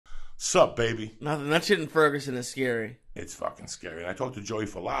Sup, baby? Nothing. That shit in Ferguson is scary. It's fucking scary. And I talked to Joey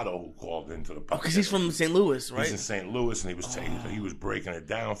Filato, who called into the podcast. Because he's from St. Louis, right? He's in St. Louis, and he was breaking it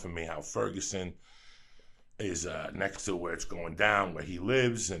down for me how Ferguson is next to where it's going down, where he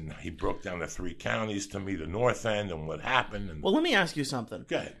lives, and he broke down the 3 counties to me, the north end, and what happened. And well, let me ask you something.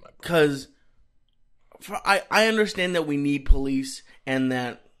 Go ahead, my brother. Because I understand that we need police, and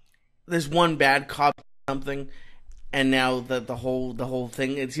that there's one bad cop or something, and now the whole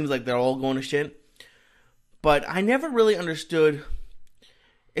thing, it seems like they're all going to shit. But I never really understood.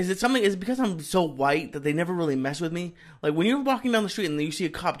 Is it because I'm so white that they never really mess with me? Like when you're walking down the street and you see a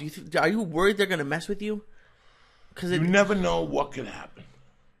cop, are you worried they're gonna mess with you? Because you never know what could happen.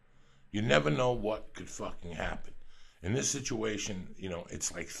 You never know what could fucking happen. In this situation,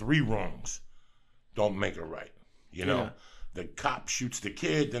 it's like 3 wrongs don't make it right. The cop shoots the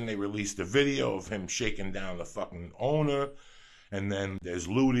kid, then they release the video of him shaking down the fucking owner, and then there's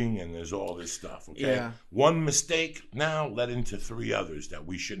looting and there's all this stuff. Okay, yeah. One mistake now led into 3 others that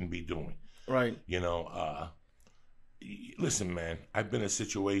we shouldn't be doing. Right. Listen, man, I've been in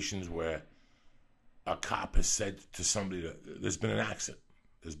situations where a cop has said to somebody that there's been an accident.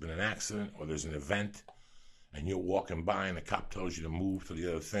 There's been an accident or there's an event, and you're walking by and the cop tells you to move to the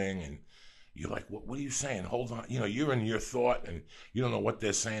other thing, and you're like, what are you saying? Hold on. You're in your thought, and you don't know what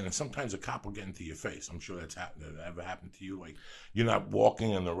they're saying, and sometimes a cop will get into your face. I'm sure that's happened. That ever happened to you? Like, you're not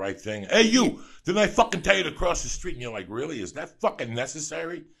walking in the right thing. Hey, you! Didn't I fucking tell you to cross the street? And you're like, really? Is that fucking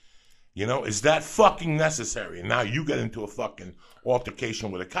necessary? Is that fucking necessary? And now you get into a fucking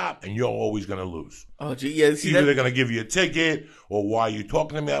altercation with a cop, and you're always going to lose. Oh, gee, yeah. Either they're going to give you a ticket, or why are you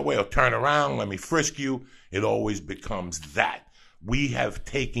talking to me that way, or turn around, let me frisk you. It always becomes that. We have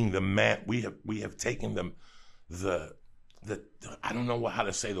taken we have taken the I don't know how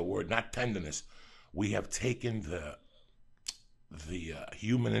to say the word, not tenderness. We have taken the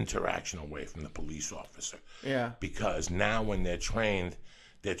human interaction away from the police officer. Yeah. Because now when they're trained,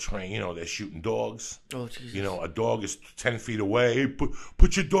 they're shooting dogs. Oh, Jesus. A dog is 10 feet away. Hey,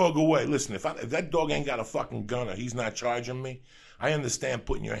 put your dog away. Listen, if that dog ain't got a fucking gun or he's not charging me, I understand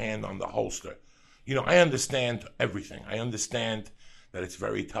putting your hand on the holster. I understand everything. I understand that it's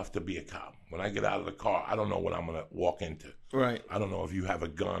very tough to be a cop. When I get out of the car, I don't know what I'm going to walk into. Right. I don't know if you have a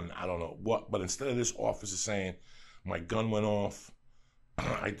gun. I don't know what. But instead of this officer saying, my gun went off,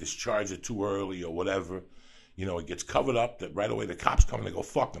 I discharged it too early or whatever, it gets covered up that right away the cops come and they go,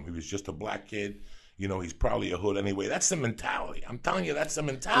 fuck him. He was just a black kid. He's probably a hood anyway. That's the mentality. I'm telling you, that's the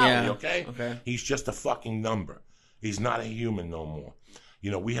mentality, okay? Okay. He's just a fucking number. He's not a human no more.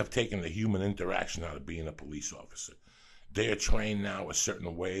 We have taken the human interaction out of being a police officer. They are trained now a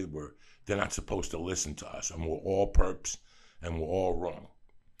certain way where they're not supposed to listen to us, and we're all perps, and we're all wrong.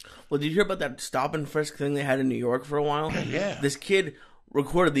 Well, did you hear about that stop and frisk thing they had in New York for a while? Yeah. This kid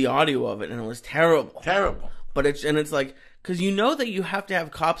recorded the audio of it, and it was terrible. Terrible. But it's like, because that you have to have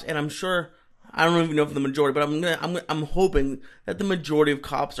cops, and I'm sure, I don't even know if the majority, but I'm hoping that the majority of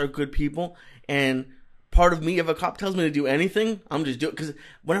cops are good people, and part of me, if a cop tells me to do anything, I'm just doing it. Because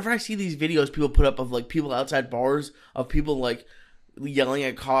whenever I see these videos people put up of like people outside bars, of people like yelling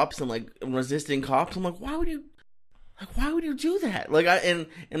at cops and like resisting cops, I'm like, why would you do that? Like,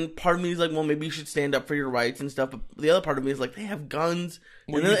 and part of me is like, well, maybe you should stand up for your rights and stuff. But the other part of me is like, they have guns,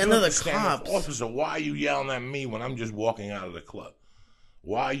 and they're the cops. Officer, why are you yelling at me when I'm just walking out of the club?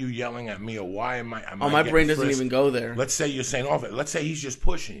 Why are you yelling at me, or why am I? My brain doesn't even go there. Let's say you're saying, let's say he's just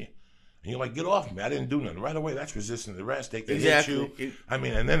pushing you. And you're like, get off me. I didn't do nothing. Right away, that's resisting arrest. They can hit you.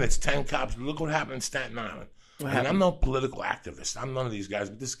 And then it's 10 cops. Look what happened in Staten Island. I'm no political activist. I'm none of these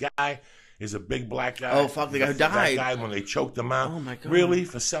guys. But this guy is a big black guy. Oh, fuck, the guy who died. That guy when they choked him out. Oh, my God. Really?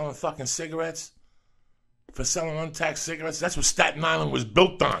 For selling fucking cigarettes? For selling untaxed cigarettes? That's what Staten Island was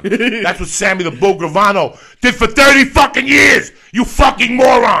built on. That's what Sammy the Bull Gravano did for 30 fucking years. You fucking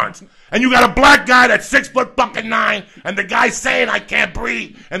morons. And you got a black guy that's 6'9", and the guy saying I can't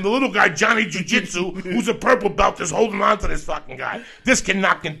breathe, and the little guy Johnny Jiu-Jitsu, who's a purple belt, is holding on to this fucking guy. This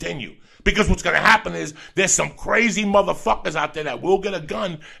cannot continue. Because what's going to happen is there's some crazy motherfuckers out there that will get a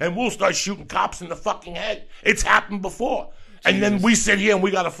gun and will start shooting cops in the fucking head. It's happened before. And then we sit here and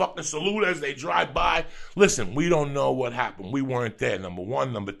we got to fucking salute as they drive by. Listen, we don't know what happened. We weren't there, number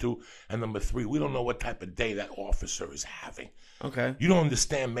one, number two, and number three. We don't know what type of day that officer is having. Okay. You don't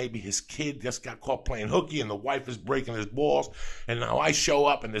understand, maybe his kid just got caught playing hooky and the wife is breaking his balls. And now I show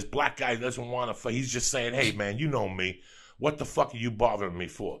up and this black guy doesn't want to fight. He's just saying, hey, man, you know me. What the fuck are you bothering me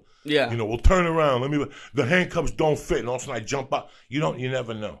for? Yeah. We'll turn around. The handcuffs don't fit. And all of a sudden I jump up. You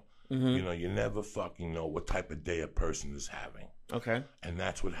never know. Mm-hmm. You never fucking know what type of day a person is having. Okay. And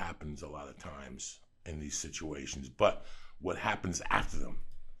that's what happens a lot of times in these situations. But what happens after them,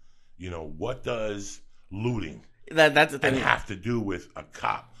 What does looting That's the thing. and have to do with a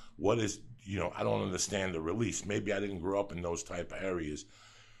cop? What is, I don't understand the release. Maybe I didn't grow up in those type of areas.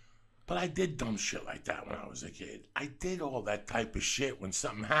 But I did dumb shit like that when I was a kid. I did all that type of shit. When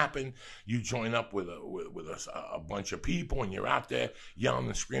something happened, you join up with a bunch of people, and you're out there yelling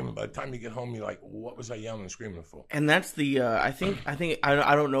and screaming. By the time you get home, you're like, "What was I yelling and screaming for?" And that's the I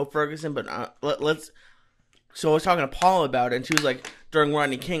don't know Ferguson, but let's. So I was talking to Paula about it, and she was like, during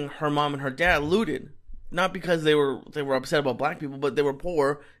Rodney King, her mom and her dad looted, not because they were upset about black people, but they were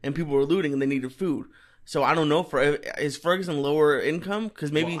poor and people were looting and they needed food. So I don't know. Is Ferguson lower income?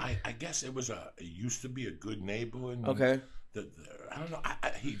 Because maybe I guess it used to be a good neighborhood. Okay. I don't know.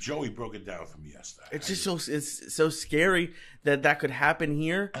 Joey broke it down for me yesterday. It's just it's so scary that could happen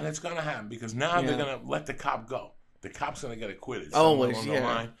here, and it's gonna happen because now they're gonna let the cop go. The cop's gonna get acquitted. Always, on the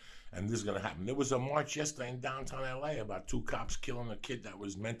line, and this is gonna happen. There was a march yesterday in downtown LA about 2 cops killing a kid that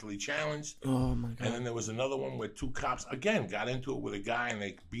was mentally challenged. Oh my god! And then there was another one where 2 cops again got into it with a guy and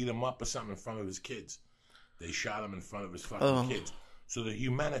they beat him up or something in front of his kids. They shot him in front of his fucking kids. So the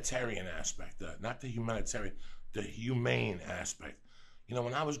humanitarian aspect, not the humanitarian, the humane aspect.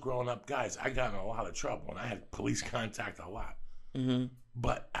 When I was growing up, guys, I got in a lot of trouble and I had police contact a lot. Mm-hmm.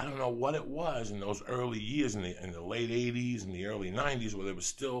 But I don't know what it was in those early years, in the late 80s and the early 90s, where there was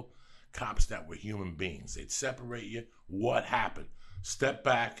still cops that were human beings. They'd separate you. What happened? Step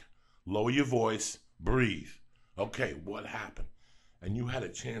back, lower your voice, breathe. Okay, what happened? And you had a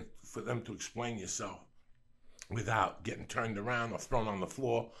chance for them to explain yourself without getting turned around or thrown on the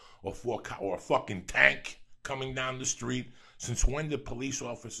floor or a fucking tank coming down the street. Since when did police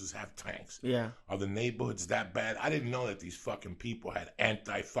officers have tanks? Yeah. Are the neighborhoods that bad? I didn't know that these fucking people had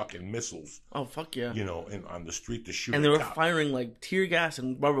anti-fucking missiles. Oh, fuck yeah. On the street to shoot. And they were firing like tear gas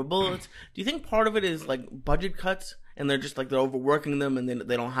and rubber bullets. Do you think part of it is like budget cuts and they're just like they're overworking them and then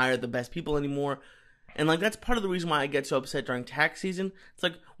they don't hire the best people anymore? And like that's part of the reason why I get so upset during tax season. It's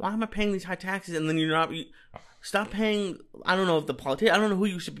like, why am I paying these high taxes and then stop paying? I don't know if the politician, I don't know who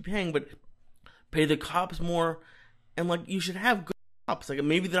you should be paying, but pay the cops more. And like you should have good cops. Like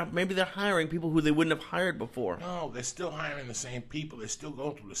maybe they're hiring people who they wouldn't have hired before. No, they're still hiring the same people. They're still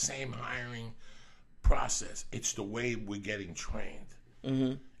going through the same hiring process. It's the way we're getting trained.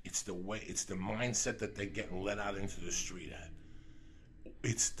 Mm-hmm. It's the mindset that they're getting let out into the street at.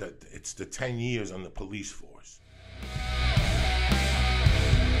 It's the 10 years on the police force.